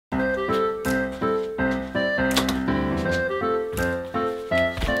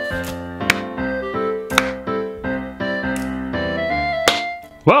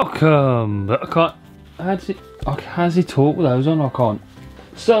Welcome! I can't. How does he talk with those on? I can't.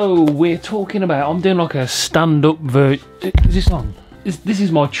 So we're talking about. I'm doing like a stand-up version. Is this on? This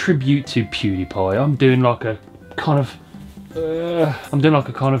is my tribute to Pewdiepie. I'm doing like a kind of.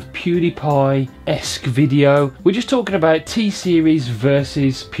 Pewdiepie-esque video. We're just talking about T-Series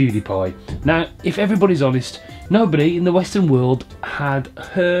versus Pewdiepie. Now, if everybody's honest, nobody in the Western world had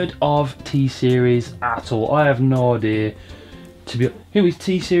heard of T-Series at all. I have no idea. Who is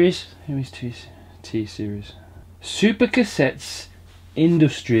T-Series? Who is T-Series? Super Cassettes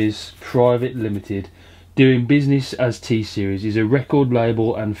Industries Private Limited, doing business as T-Series, is a record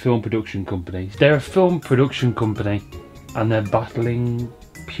label and film production company. They're a film production company and they're battling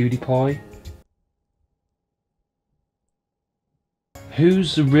Pewdiepie.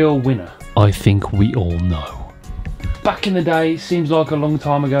 Who's the real winner? I think we all know. Back in the day, it seems like a long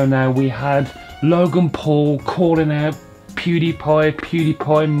time ago now, we had Logan Paul calling out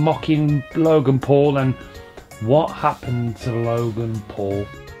Pewdiepie mocking Logan Paul, and what happened to Logan Paul?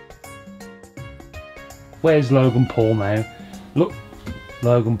 Where's Logan Paul now? Look,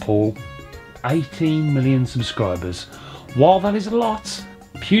 Logan Paul, 18 million subscribers. While that is a lot,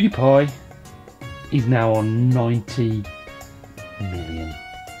 Pewdiepie is now on 90 million.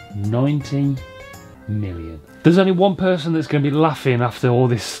 90 million. There's only one person that's going to be laughing after all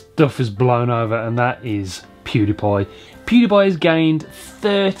this stuff is blown over, and that is Pewdiepie. Pewdiepie has gained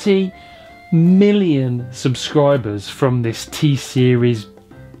 30 million subscribers from this T-Series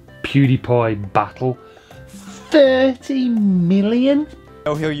Pewdiepie battle. 30 million?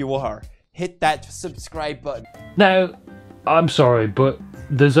 Oh, here you are. Hit that subscribe button. Now, I'm sorry, but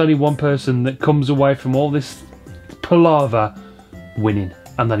there's only one person that comes away from all this palaver winning,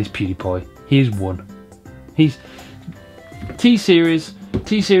 and that is Pewdiepie. He's won. He's T-Series.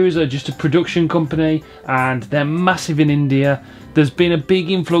 T-Series are just a production company and they're massive in India. There's been a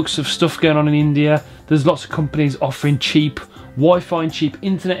big influx of stuff going on in India. There's lots of companies offering cheap Wi-Fi and cheap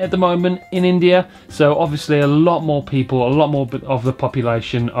internet at the moment in India. So obviously a lot more people, a lot more of the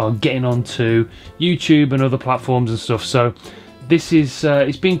population are getting onto YouTube and other platforms and stuff. So this is,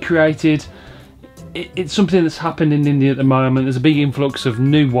 it's been created. It's something that's happened in India at the moment. There's a big influx of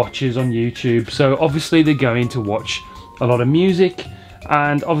new watchers on YouTube. So obviously they're going to watch a lot of music.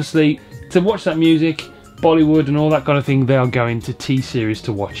 And obviously, to watch that music, Bollywood and all that kind of thing, they are going to T-Series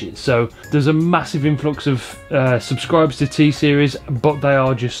to watch it. So there's a massive influx of subscribers to T-Series, but they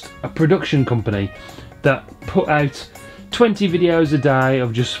are just a production company that put out 20 videos a day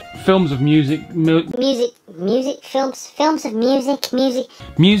of just films of music, films of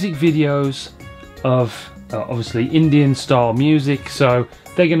music videos of obviously Indian style music. So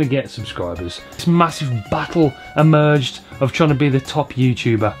they're going to get subscribers. This massive battle emerged of trying to be the top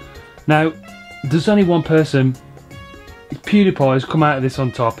YouTuber. Now, there's only one person. Pewdiepie has come out of this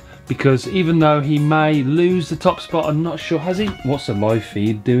on top, because even though he may lose the top spot, I'm not sure, has he? What's the live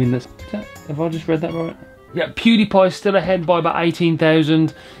feed doing this? Have I just read that right? Yeah, Pewdiepie is still ahead by about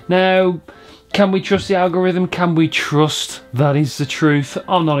 18,000. Now, can we trust the algorithm? Can we trust that is the truth?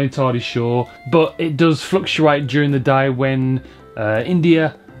 I'm not entirely sure, but it does fluctuate during the day when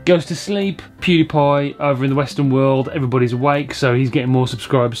India goes to sleep. Pewdiepie over in the Western world, everybody's awake, so he's getting more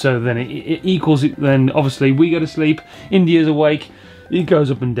subscribers, so then it equals it. Then obviously we go to sleep, India's awake, it goes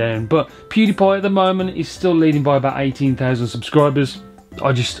up and down. But Pewdiepie at the moment is still leading by about 18,000 subscribers.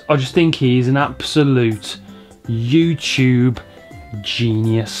 I just think he is an absolute YouTube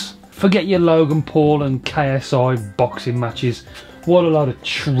genius. Forget your Logan Paul and KSI boxing matches. What a load of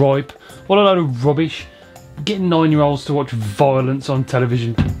tripe. What a load of rubbish. Getting 9-year-olds to watch violence on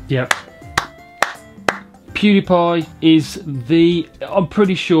television. Yep. Pewdiepie is I'm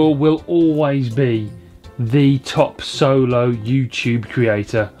pretty sure will always be the top solo YouTube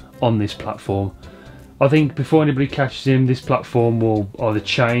creator on this platform. I think before anybody catches him, this platform will either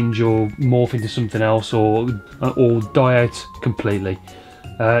change or morph into something else, or die out completely.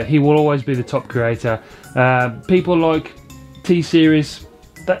 He will always be the top creator. People like T-Series,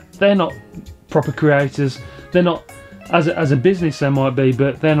 they're not proper creators. They're not, as a business they might be,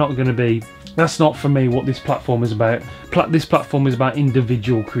 but they're not going to be. That's not for me what this platform is about. This platform is about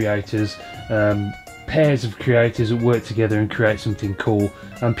individual creators, pairs of creators that work together and create something cool.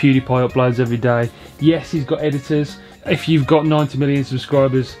 And Pewdiepie uploads every day. Yes, he's got editors. If you've got 90 million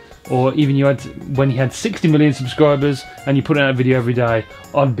subscribers, or even when you had 60 million subscribers and you put out a video every day,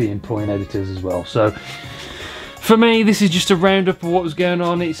 I'd be employing editors as well. So for me, this is just a roundup of what was going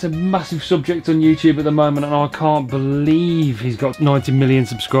on. It's a massive subject on YouTube at the moment, and I can't believe he's got 90 million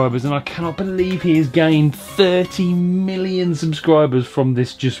subscribers, and I cannot believe he has gained 30 million subscribers from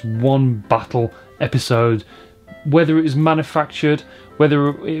this just one battle episode whether it was manufactured, whether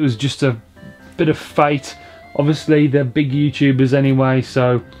it was just a bit of fate. Obviously they're big YouTubers anyway,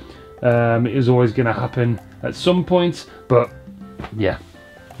 so it was always going to happen at some point. But yeah,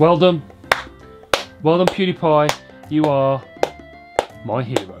 well done PewDiePie, you are my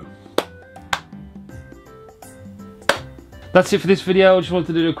hero. That's it for this video. I just wanted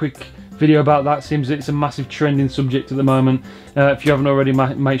to do a quick video about that. Seems it's a massive trending subject at the moment. If you haven't already,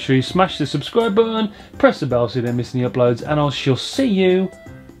 make sure you smash the subscribe button, press the bell so you don't miss any uploads, and I shall see you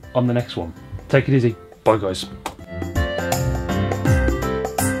on the next one. Take it easy. Bye guys.